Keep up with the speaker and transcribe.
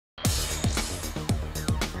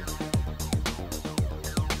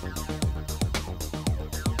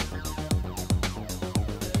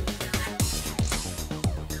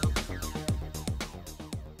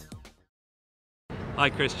Hi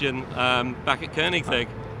Christian, back at Koenigsegg.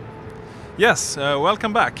 Yes,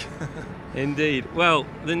 welcome back. Indeed. Well,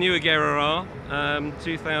 the new Agera R,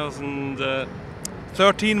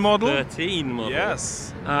 13 model. 13 model.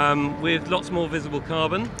 Yes. With lots more visible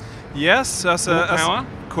carbon. Yes, more power.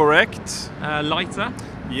 Correct. Lighter.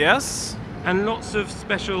 Yes. And lots of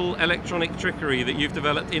special electronic trickery that you've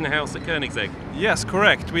developed in-house at Koenigsegg. Yes,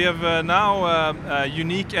 correct. We have now a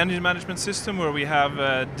unique engine management system where we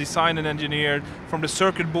have designed and engineered from the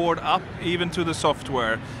circuit board up even to the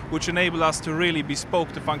software, which enable us to really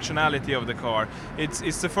bespoke the functionality of the car.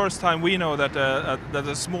 It's the first time we know that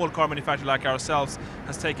a small car manufacturer like ourselves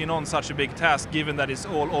has taken on such a big task, given that it's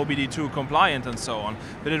all OBD2 compliant and so on.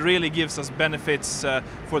 But it really gives us benefits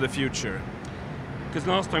for the future. Because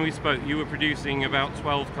last time we spoke, you were producing about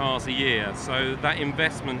 12 cars a year, so that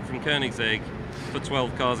investment from Koenigsegg for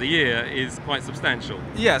 12 cars a year is quite substantial.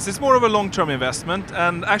 Yes, it's more of a long-term investment,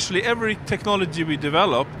 and actually every technology we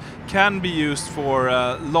develop can be used for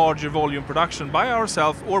larger volume production by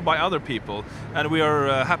ourselves or by other people, and we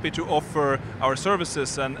are happy to offer our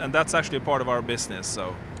services, and that's actually a part of our business.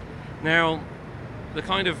 So, now, the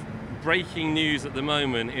kind of breaking news at the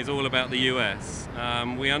moment is all about the US.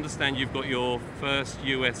 We understand you've got your first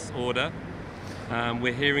US order.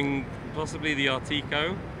 We're hearing possibly the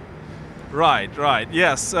Artico. Right.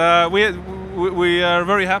 Yes, we are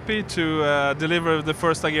very happy to deliver the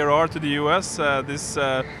first Agera R to the US this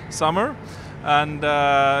summer, and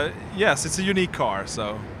yes, it's a unique car.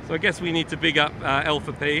 So I guess we need to big up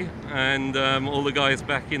Alpha P and all the guys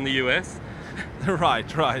back in the US.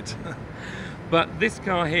 Right. But this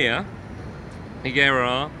car here, Agera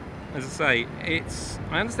R, as I say,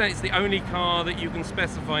 I understand it's the only car that you can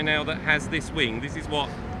specify now that has this wing. This is what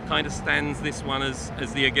kind of stands this one as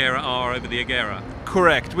the Agera R over the Agera.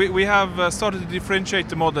 Correct. We have started to differentiate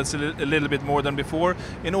the models a little bit more than before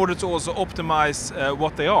in order to also optimize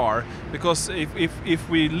what they are, because if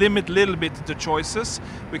we limit a little bit the choices,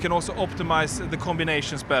 we can also optimize the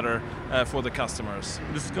combinations better for the customers.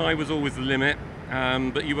 The sky was always the limit.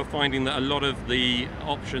 But you were finding that a lot of the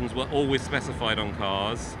options were always specified on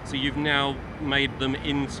cars, so you've now made them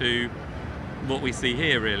into what we see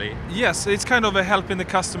here, really. Yes, it's kind of a helping the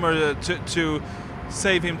customer to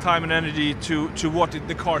save him time and energy to what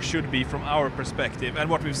the car should be from our perspective, and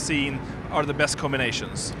what we've seen are the best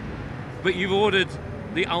combinations. But you've ordered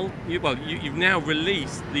you've now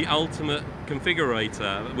released the ultimate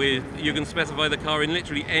configurator. You can specify the car in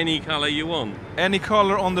literally any color you want. Any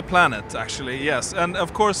color on the planet, actually, yes. And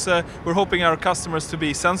of course, we're hoping our customers to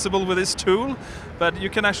be sensible with this tool, but you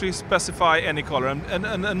can actually specify any color.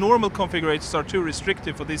 And normal configurators are too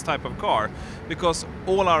restrictive for this type of car, because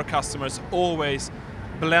all our customers always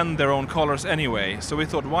blend their own colors anyway. So we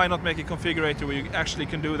thought, why not make a configurator where you actually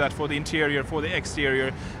can do that for the interior, for the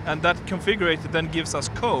exterior, and that configurator then gives us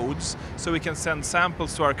codes so we can send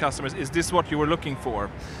samples to our customers. Is this what you were looking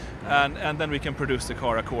for? And then we can produce the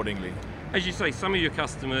car accordingly. As you say, some of your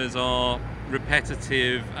customers are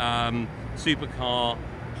repetitive supercar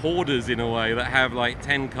hoarders in a way, that have like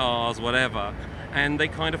 10 cars, whatever, and they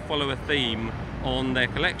kind of follow a theme on their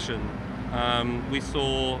collection. We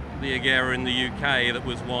saw the Agera in the UK that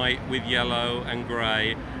was white with yellow and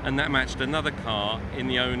grey, and that matched another car in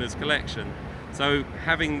the owner's collection. So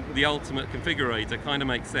having the ultimate configurator kind of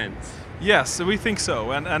makes sense. Yes, we think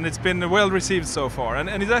so, and it's been well received so far,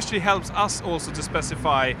 and it actually helps us also to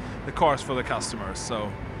specify the cars for the customers. So.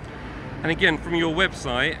 And again, from your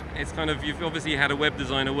website, it's kind of, you've obviously had a web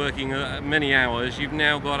designer working many hours. You've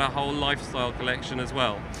now got a whole lifestyle collection as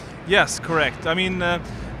well. Yes, correct. I mean,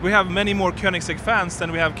 we have many more Koenigsegg fans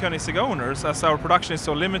than we have Koenigsegg owners, as our production is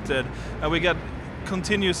so limited, and we get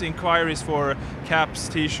continuous inquiries for caps,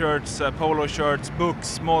 t-shirts, polo shirts,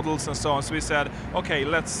 books, models, and so on. So we said, okay,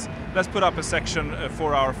 let's put up a section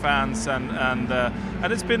for our fans, and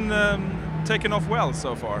it's been taken off well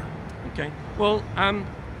so far. Okay. Well,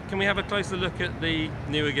 can we have a closer look at the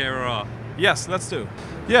new Agera R? Yes, let's do.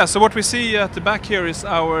 Yeah, so what we see at the back here is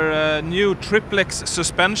our new triplex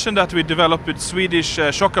suspension that we developed with Swedish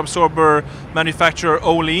shock absorber manufacturer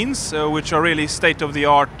Öhlins, which are really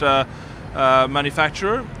state-of-the-art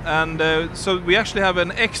manufacturer. And so we actually have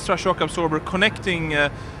an extra shock absorber connecting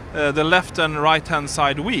the left and right hand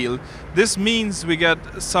side wheel. This means we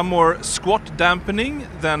get some more squat dampening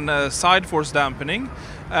than side force dampening,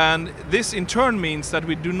 and this in turn means that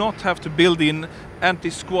we do not have to build in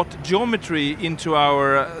anti-squat geometry into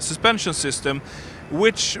our suspension system,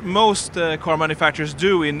 which most car manufacturers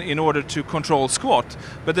do in order to control squat.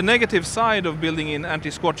 But the negative side of building in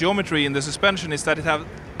anti-squat geometry in the suspension is that it has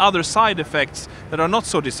other side effects that are not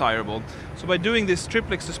so desirable. So by doing this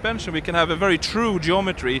triplex suspension, we can have a very true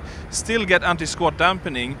geometry, still get anti-squat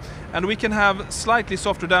dampening, and we can have slightly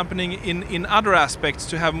softer dampening in other aspects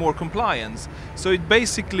to have more compliance. So it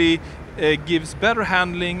basically gives better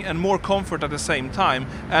handling and more comfort at the same time,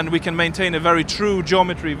 and we can maintain a very true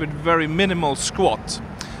geometry with very minimal squat.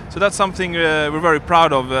 So that's something we're very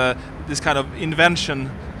proud of, this kind of invention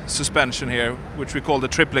suspension here, which we call the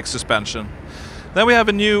triplex suspension. Then we have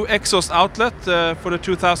a new exhaust outlet for the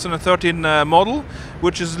 2013 model,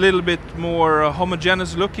 which is a little bit more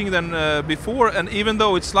homogeneous looking than before, and even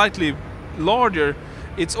though it's slightly larger,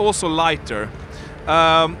 it's also lighter.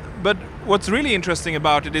 But what's really interesting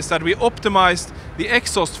about it is that we optimized the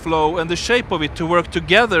exhaust flow and the shape of it to work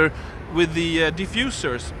together with the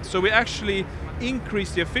diffusers. So we actually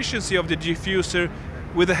increase the efficiency of the diffuser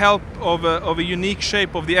with the help of a unique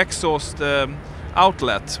shape of the exhaust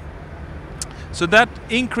outlet. So that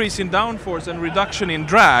increase in downforce and reduction in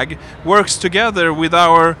drag works together with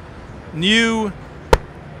our new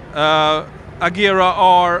Agera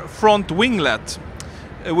R front winglet,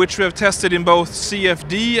 which we have tested in both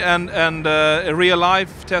CFD and real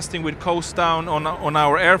life testing with coast down on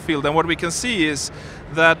our airfield. And what we can see is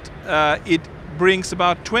that it brings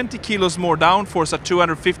about 20 kilos more downforce at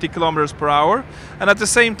 250 kilometers per hour, and at the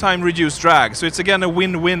same time reduce drag. So it's again a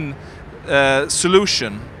win-win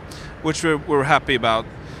solution, which we're happy about.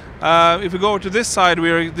 If we go to this side,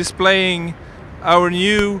 we're displaying our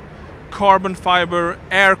new carbon fiber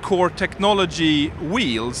air core technology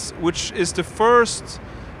wheels, which is the first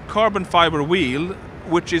carbon fiber wheel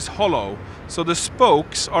which is hollow. So the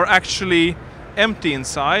spokes are actually empty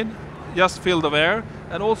inside, just filled of air,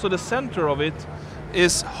 and also the center of it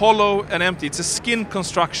is hollow and empty. It's a skin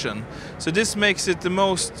construction. So this makes it the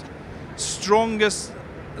most strongest,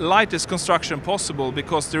 lightest construction possible,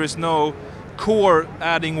 because there is no core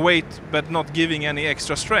adding weight but not giving any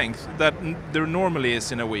extra strength that there normally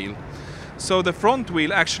is in a wheel. So the front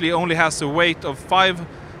wheel actually only has a weight of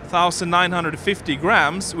 5,950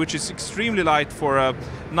 grams, which is extremely light for a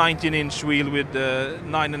 19-inch wheel with a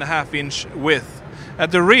 9.5-inch width.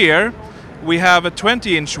 At the rear we have a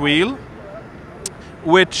 20-inch wheel,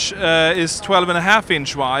 which is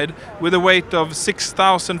 12.5-inch wide with a weight of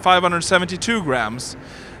 6,572 grams.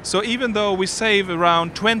 So even though we save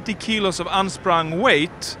around 20 kilos of unsprung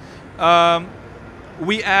weight,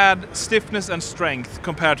 we add stiffness and strength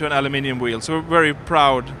compared to an aluminium wheel. So we're very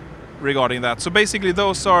proud regarding that. So basically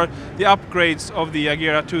those are the upgrades of the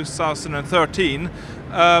Agera 2013,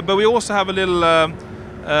 but we also have a little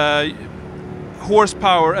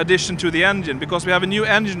horsepower addition to the engine, because we have a new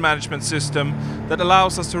engine management system that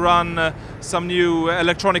allows us to run some new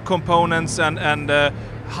electronic components and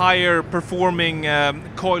higher performing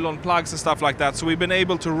coil-on plugs and stuff like that. So we've been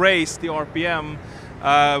able to raise the RPM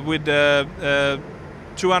with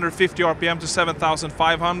 250 RPM to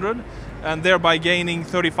 7,500, and thereby gaining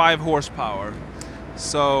 35 horsepower.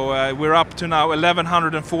 So we're up to now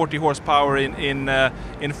 1,140 horsepower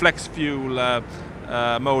in flex fuel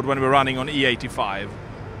mode when we're running on E85.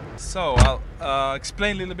 So I'll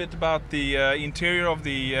explain a little bit about the interior of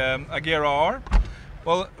the Agera R.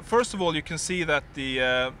 Well, first of all, you can see that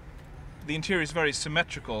the interior is very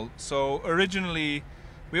symmetrical. So originally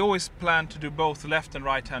we always planned to do both left and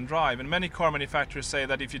right hand drive, and many car manufacturers say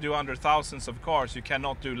that if you do under thousands of cars you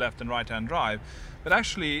cannot do left and right hand drive. But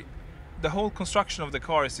actually the whole construction of the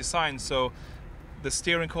car is designed so the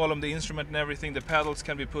steering column, the instrument and everything, the pedals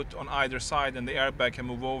can be put on either side and the airbag can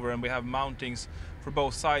move over, and we have mountings for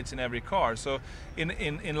both sides in every car. So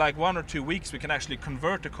in like 1 or 2 weeks we can actually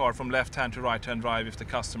convert the car from left hand to right hand drive if the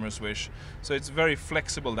customers wish. So it's very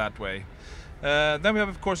flexible that way. Then we have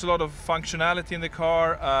of course a lot of functionality in the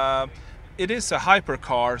car. It is a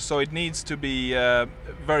hypercar, so it needs to be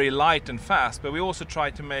very light and fast, but we also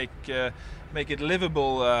try to make it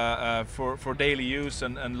livable for daily use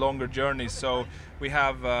and longer journeys. So we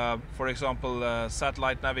have, for example,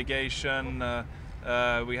 satellite navigation,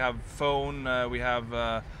 we have phone, we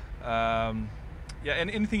have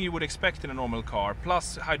anything you would expect in a normal car,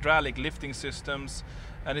 plus hydraulic lifting systems,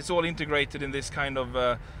 and it's all integrated in this kind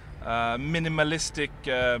of minimalistic,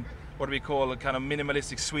 what we call a kind of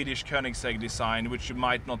minimalistic Swedish Koenigsegg design, which you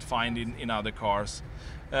might not find in other cars.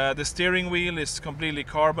 The steering wheel is completely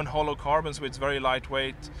carbon, hollow carbon, so it's very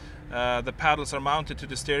lightweight. The paddles are mounted to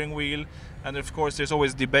the steering wheel, and of course there's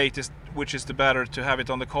always debate which is the better, to have it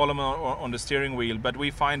on the column or on the steering wheel. But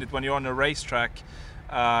we find that when you're on a racetrack,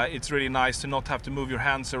 it's really nice to not have to move your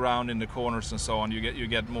hands around in the corners and so on. You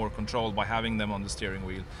get more control by having them on the steering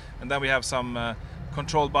wheel. And then we have some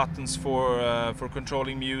control buttons for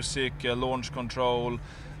controlling music, launch control,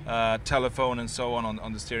 telephone and so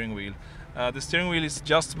on the steering wheel. The steering wheel is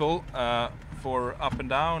adjustable for up and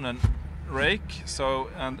down and rake, so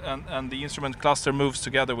and the instrument cluster moves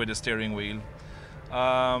together with the steering wheel.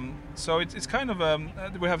 So it's kind of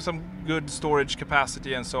we have some good storage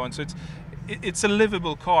capacity and so on. So it's a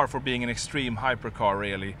livable car for being an extreme hypercar,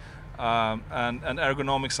 really. And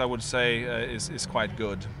ergonomics, I would say, is quite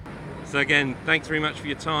good. So again, thanks very much for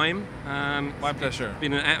your time. My pleasure. It's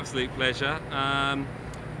been an absolute pleasure.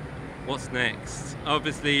 What's next?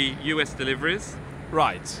 Obviously, US deliveries.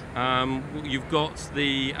 Right. You've got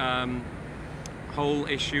the whole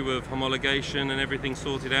issue of homologation and everything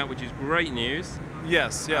sorted out, which is great news.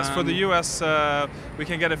 Yes. For the US, we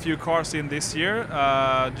can get a few cars in this year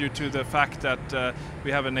due to the fact that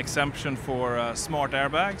we have an exemption for smart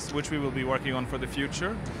airbags, which we will be working on for the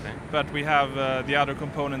future. Okay. But we have the other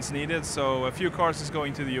components needed, so a few cars is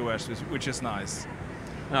going to the US, which is nice.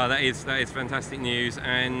 No, that is fantastic news.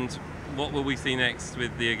 And what will we see next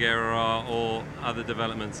with the Agera R or other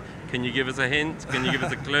developments? Can you give us a hint? Can you give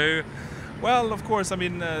us a clue? Well, of course. I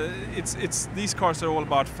mean, it's these cars are all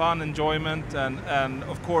about fun, enjoyment, and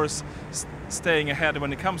of course staying ahead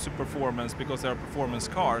when it comes to performance, because they are performance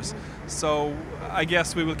cars. So I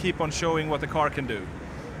guess we will keep on showing what the car can do.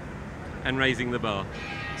 And raising the bar.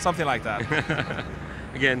 Something like that.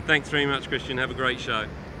 Again, thanks very much, Christian. Have a great show.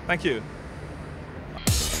 Thank you.